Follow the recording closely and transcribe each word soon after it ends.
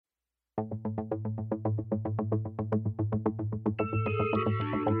For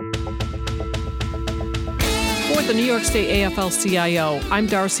the New York State AFL-CIO, I'm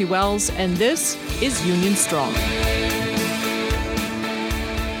Darcy Wells, and this is Union Strong.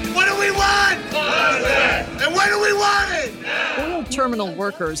 What do we want? Positive. And when do we want it? Oil terminal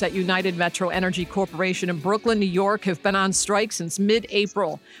workers at United Metro Energy Corporation in Brooklyn, New York have been on strike since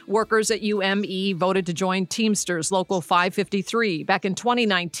mid-April. Workers at UME voted to join Teamsters Local 553 back in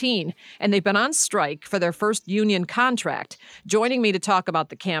 2019, and they've been on strike for their first union contract. Joining me to talk about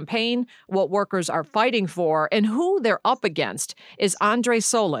the campaign, what workers are fighting for, and who they're up against is Andre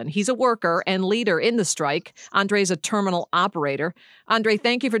Solin. He's a worker and leader in the strike. Andre's a terminal operator. Andre,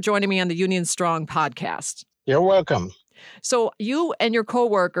 thank you for joining me on the Union Strong podcast. You're welcome. So you and your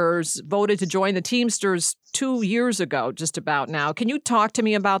coworkers voted to join the Teamsters 2 years ago, just about now. Can you talk to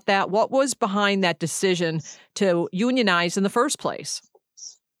me about that? What was behind that decision to unionize in the first place?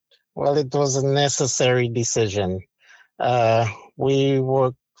 Well, it was a necessary decision. We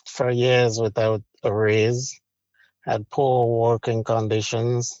worked for years without a raise, had poor working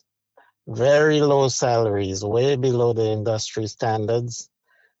conditions, very low salaries, way below the industry standards.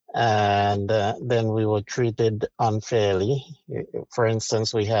 And then we were treated unfairly. For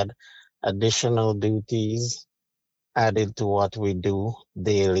instance, we had additional duties added to what we do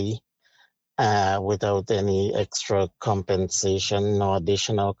daily without any extra compensation, no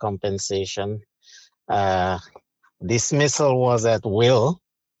additional compensation. Dismissal was at will.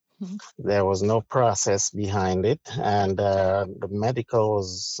 Mm-hmm. There was no process behind it, and the medical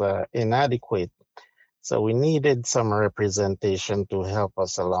was inadequate. So we needed some representation to help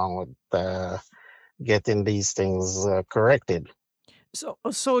us along with getting these things corrected.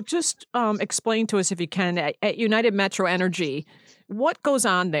 So just explain to us, if you can, at United Metro Energy, what goes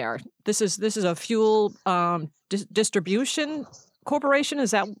on there? This is a fuel distribution corporation.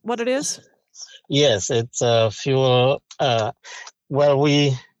 Is that what it is? Yes, it's a fuel.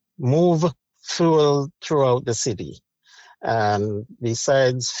 We move fuel throughout the city, and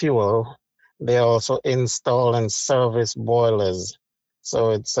besides fuel, they also install and service boilers. So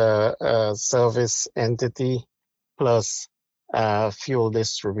it's a service entity plus fuel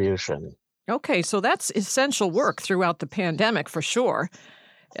distribution. Okay, so that's essential work throughout the pandemic for sure.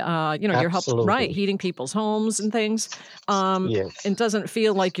 You're helping, right, heating people's homes and things. Yes. It doesn't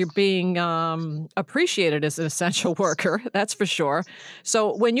feel like you're being appreciated as an essential worker, that's for sure.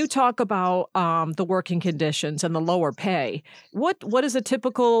 So when you talk about the working conditions and the lower pay, what is a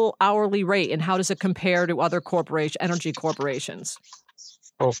typical hourly rate, and how does it compare to other energy corporations?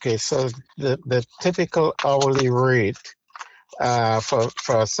 Okay, so the typical hourly rate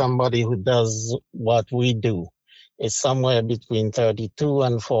for somebody who does what we do is somewhere between $32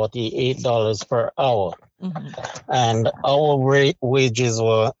 and $48 per hour. Mm-hmm. And our wages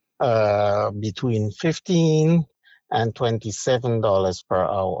were between $15 and $27 per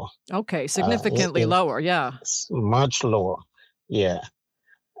hour. Okay, significantly lower, yeah. Much lower, yeah.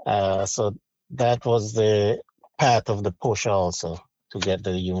 So that was the part of the push also to get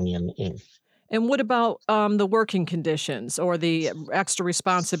the union in. And what about the working conditions or the extra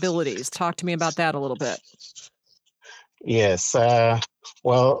responsibilities? Talk to me about that a little bit. Yes, the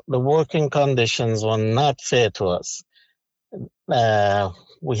working conditions were not fair to us.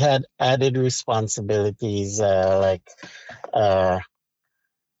 We had added responsibilities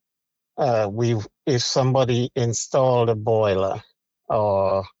if somebody installed a boiler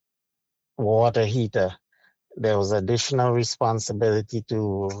or water heater, there was additional responsibility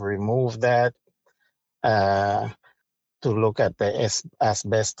to remove that, to look at the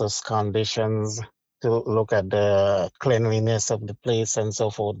asbestos conditions, to look at the cleanliness of the place and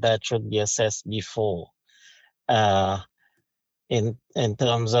so forth. That should be assessed before. In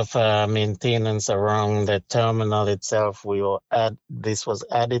terms of maintenance around the terminal itself, this was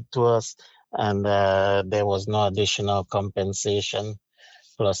added to us, and there was no additional compensation.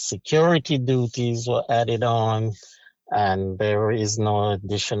 Plus security duties were added on, and there is no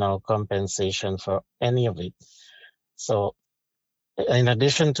additional compensation for any of it. So in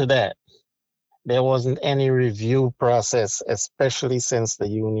addition to that, there wasn't any review process, especially since the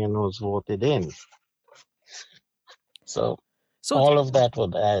union was voted in. So all of that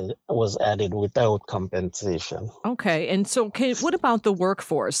was added without compensation. Okay. And so what about the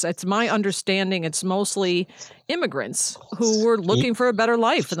workforce? It's my understanding it's mostly immigrants who were looking for a better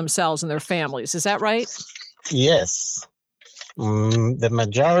life for themselves and their families. Is that right? Yes. The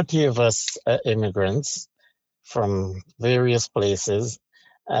majority of us are immigrants from various places.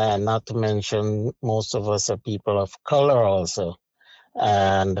 Not to mention, most of us are people of color also.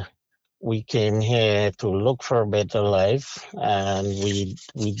 And we came here to look for a better life, and we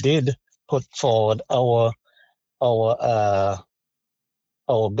did put forward our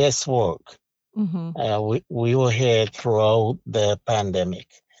best work. We were here throughout the pandemic.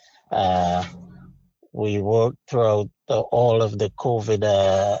 We worked throughout all of the COVID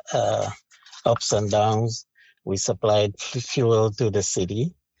ups and downs. We supplied fuel to the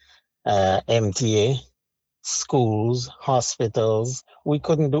city, MTA, schools, hospitals. We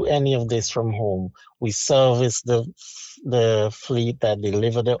couldn't do any of this from home. We serviced the fleet that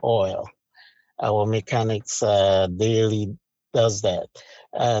delivered the oil. Our mechanics daily does that.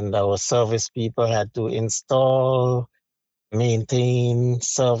 And our service people had to install, maintain,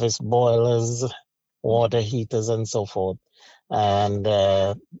 service boilers, water heaters, and so forth. And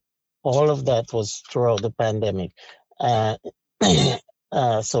all of that was throughout the pandemic.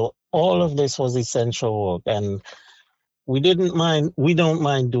 So all of this was essential work, and we don't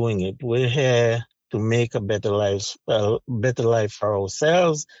mind doing it. We're here to make a better life for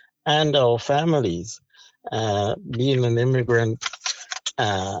ourselves and our families. Being an immigrant,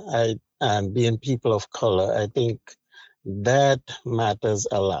 and being people of color, I think that matters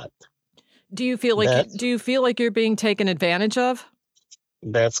a lot. Do you feel like you're being taken advantage of?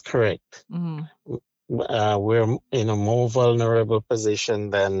 That's correct. We're in a more vulnerable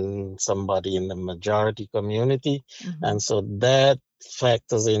position than somebody in the majority community, and so that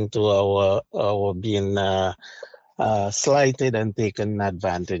factors into our being slighted and taken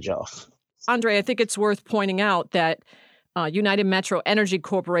advantage of. Andre, I think it's worth pointing out that United Metro Energy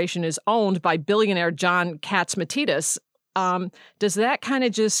Corporation is owned by billionaire John Catsimatidis. Does that kind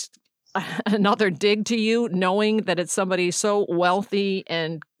of just another dig to you, knowing that it's somebody so wealthy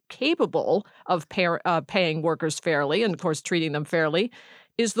and capable of paying workers fairly and, of course, treating them fairly,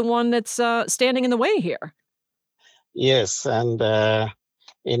 is the one that's standing in the way here? Yes, and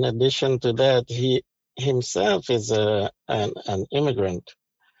in addition to that, he himself is an immigrant.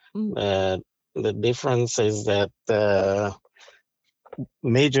 The difference is that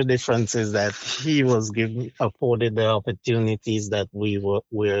major difference is that he was afforded the opportunities that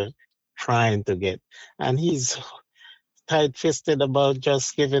we're trying to get, and he's tight-fisted about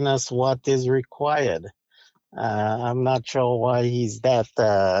just giving us what is required. I'm not sure why he's that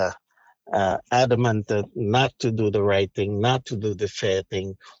adamant not to do the right thing, not to do the fair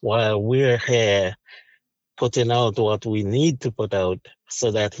thing, while we're here putting out what we need to put out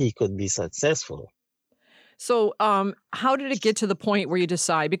so that he could be successful. So how did it get to the point where you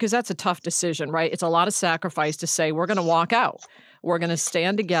decide, because that's a tough decision, right? It's a lot of sacrifice to say, we're going to walk out. We're going to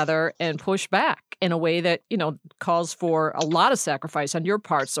stand together and push back in a way that, calls for a lot of sacrifice on your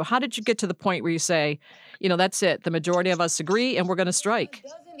part. So how did you get to the point where you say, that's it, the majority of us agree and we're going to strike?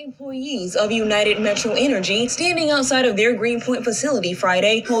 Employees of United Metro Energy standing outside of their Greenpoint facility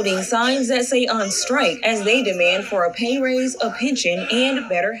Friday, holding signs that say on strike as they demand for a pay raise, a pension, and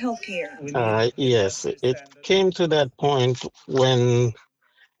better health care. Yes, it came to that point when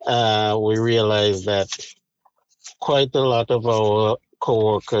we realized that quite a lot of our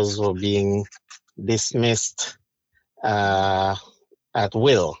coworkers were being dismissed at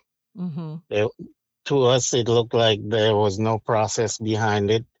will. To us, it looked like there was no process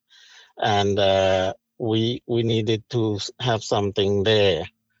behind it, and we needed to have something there.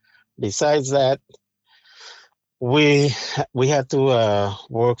 Besides that, we had to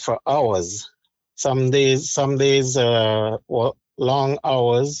work for hours. Some days long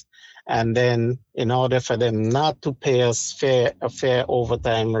hours, and then in order for them not to pay us a fair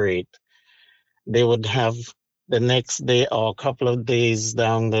overtime rate, they would have the next day or a couple of days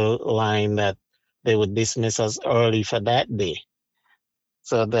down the line that they would dismiss us early for that day,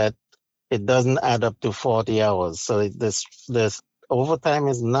 so that it doesn't add up to 40 hours. So this overtime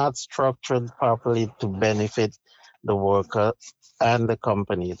is not structured properly to benefit the worker and the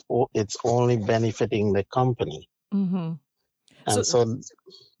company. It's only benefiting the company. And so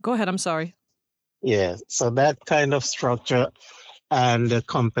go ahead, I'm sorry. Yeah, so that kind of structure and the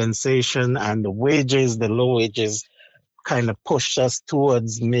compensation and the wages, the low wages, kind of pushed us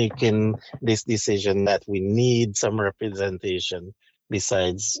towards making this decision that we need some representation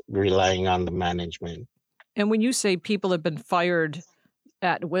besides relying on the management. And when you say people have been fired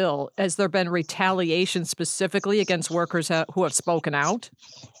at will, has there been retaliation specifically against workers who have spoken out?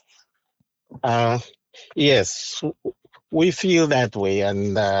 Yes, we feel that way.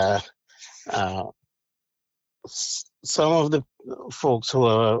 And some of the folks who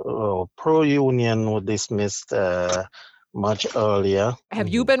are pro-union were dismissed much earlier. Have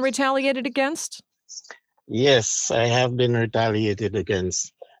you been retaliated against? Yes, I have been retaliated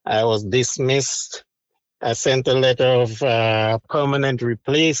against. I was dismissed. I sent a letter of permanent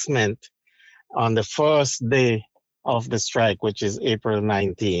replacement on the first day of the strike, which is April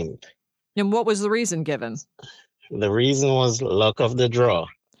 19th. And what was the reason given? The reason was luck of the draw.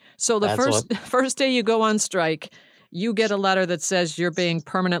 So the first day you go on strike, you get a letter that says you're being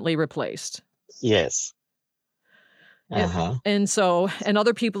permanently replaced. Yes. Uh-huh. And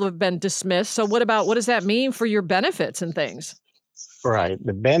other people have been dismissed. So what does that mean for your benefits and things? Right.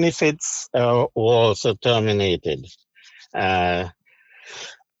 The benefits were also terminated. And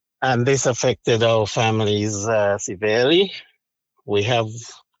this affected our families severely. We have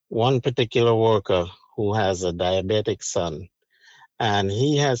one particular worker who has a diabetic son, and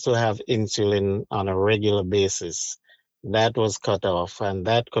he has to have insulin on a regular basis. That was cut off, and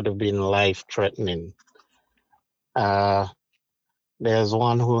that could have been life-threatening. There's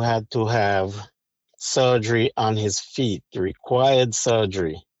one who had to have surgery on his feet, required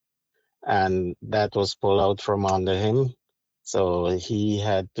surgery, and that was pulled out from under him. So he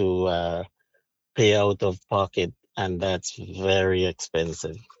had to pay out of pocket, and that's very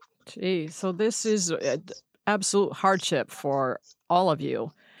expensive. Gee, so this is absolute hardship for all of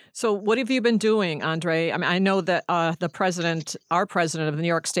you. So what have you been doing, Andre? I mean, I know that our president of the New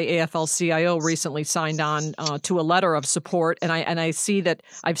York State AFL-CIO recently signed on to a letter of support, and I see that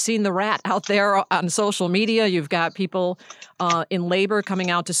I've seen the rat out there on social media. You've got people in labor coming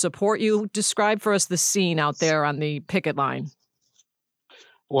out to support you. Describe for us the scene out there on the picket line.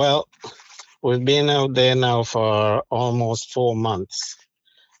 Well, we've been out there now for almost 4 months,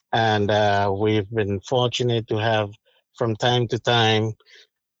 and we've been fortunate to have, from time to time,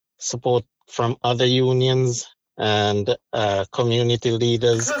 support from other unions and community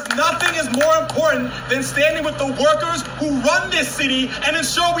leaders. Because nothing is more important than standing with the workers who run this city and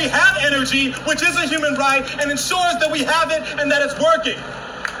ensure we have energy, which is a human right, and ensures that we have it and that it's working.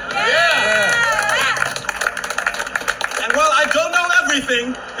 Yeah. And while I don't know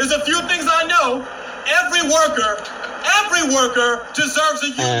everything, there's a few things I know. Every worker deserves a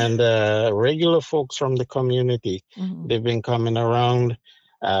union. And regular folks from the community, they've been coming around.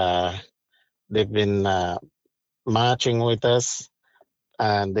 They've been marching with us,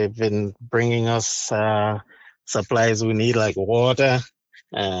 and they've been bringing us supplies we need, like water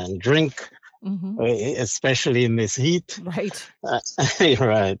and drink, especially in this heat. Right.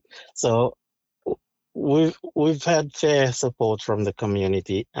 Right. So we've had fair support from the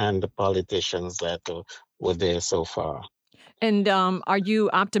community and the politicians that were there so far. And are you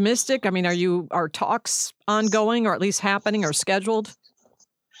optimistic? I mean, are talks ongoing, or at least happening, or scheduled?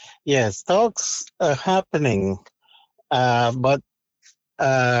 Yes, talks are happening, but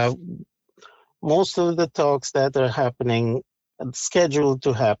most of the talks that are happening, scheduled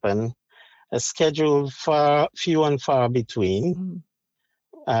to happen, are scheduled few and far between.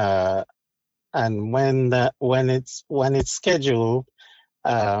 And when it's scheduled,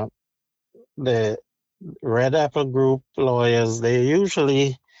 the Red Apple Group lawyers, they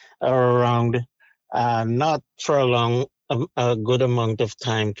usually are around, not for a good amount of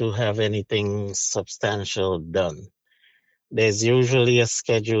time to have anything substantial done. There's usually a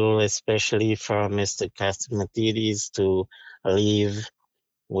schedule, especially for Mr. Catsimatidis, to leave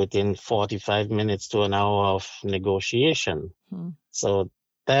within 45 minutes to an hour of negotiation. So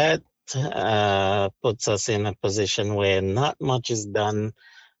that puts us in a position where not much is done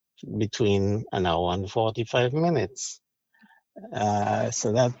between an hour and 45 minutes.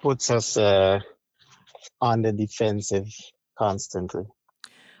 So that puts us on the defensive constantly.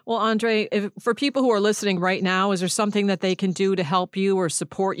 Well, Andre, for people who are listening right now, is there something that they can do to help you or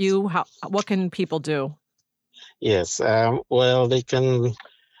support you? What can people do? Yes, well, they can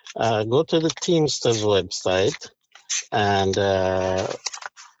go to the Teamsters website, and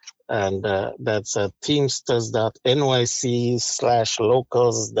that's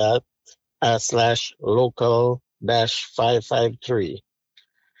teamsters.nYC/locals/local-553.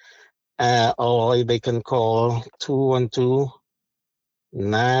 Or they can call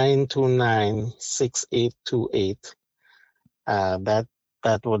 212-929-6828. That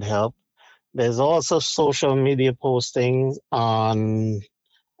would help. There's also social media postings on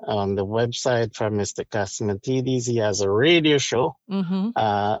the website from Mr. Catsimatidis. He has a radio show,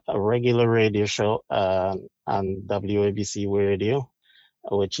 a regular radio show on WABC Radio,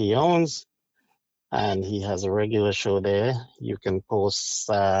 which he owns, and he has a regular show there. You can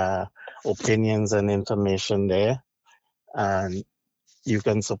post opinions and information there, and you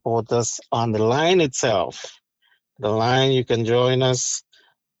can support us on the line itself. The line, you can join us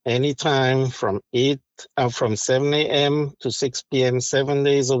anytime from 7 a.m. to 6 p.m. 7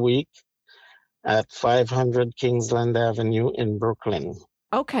 days a week at 500 Kingsland Avenue in Brooklyn.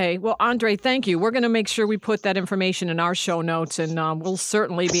 Okay. Well, Andre, thank you. We're going to make sure we put that information in our show notes, and we'll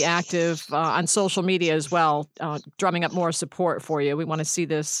certainly be active on social media as well, drumming up more support for you. We want to see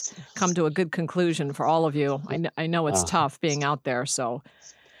this come to a good conclusion for all of you. I know it's tough being out there, so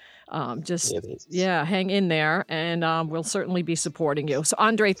hang in there, and we'll certainly be supporting you. So,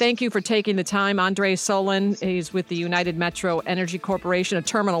 Andre, thank you for taking the time. Andre Solin, he's with the United Metro Energy Corporation, a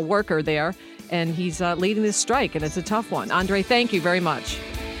terminal worker there, and he's leading this strike, and it's a tough one. Andre, thank you very much.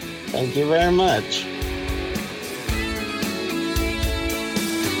 Thank you very much.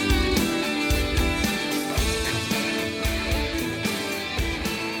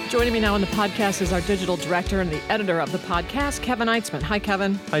 Joining me now on the podcast is our digital director and the editor of the podcast, Kevin Eitzman. Hi,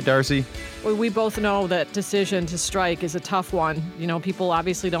 Kevin. Hi, Darcy. Well, we both know that decision to strike is a tough one. You know, people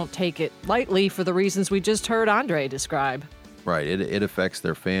obviously don't take it lightly for the reasons we just heard Andre describe. Right. It affects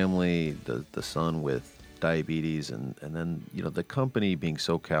their family, the son with diabetes, and then, you know, the company being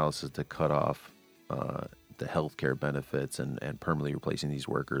so callous as to cut off the health care benefits and permanently replacing these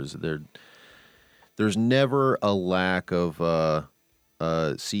workers. There's never a lack of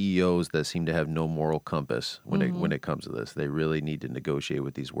CEOs that seem to have no moral compass when it comes to this. They really need to negotiate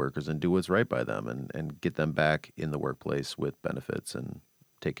with these workers and do what's right by them and get them back in the workplace with benefits and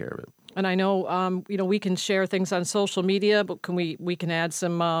take care of it. And I know, we can share things on social media, but we can add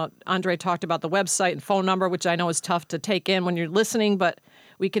some, Andre talked about the website and phone number, which I know is tough to take in when you're listening, but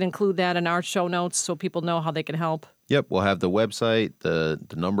we can include that in our show notes so people know how they can help. Yep, we'll have the website, the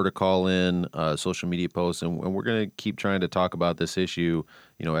number to call in, social media posts, and we're going to keep trying to talk about this issue,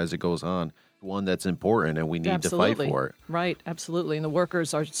 as it goes on. One that's important, and we need to fight for it. Right, absolutely. And the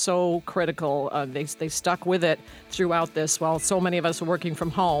workers are so critical. They stuck with it throughout this while so many of us are working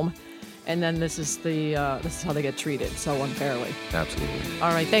from home. And then this is how they get treated so unfairly. Absolutely.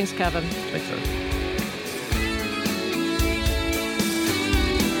 All right, thanks, Kevin. Thanks, sir.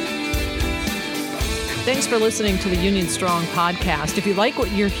 Thanks for listening to the Union Strong podcast. If you like what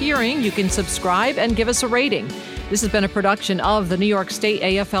you're hearing, you can subscribe and give us a rating. This has been a production of the New York State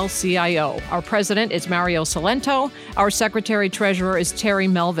AFL-CIO. Our president is Mario Salento. Our secretary-treasurer is Terry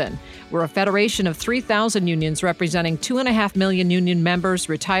Melvin. We're a federation of 3,000 unions representing 2.5 million union members,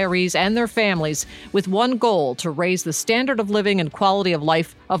 retirees, and their families, with one goal: to raise the standard of living and quality of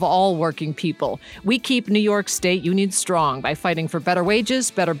life of all working people. We keep New York State unions strong by fighting for better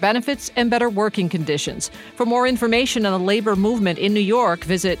wages, better benefits, and better working conditions. For more information on the labor movement in New York,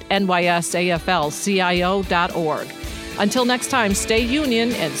 visit nysaflcio.org. Until next time, stay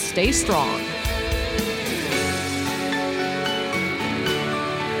union and stay strong.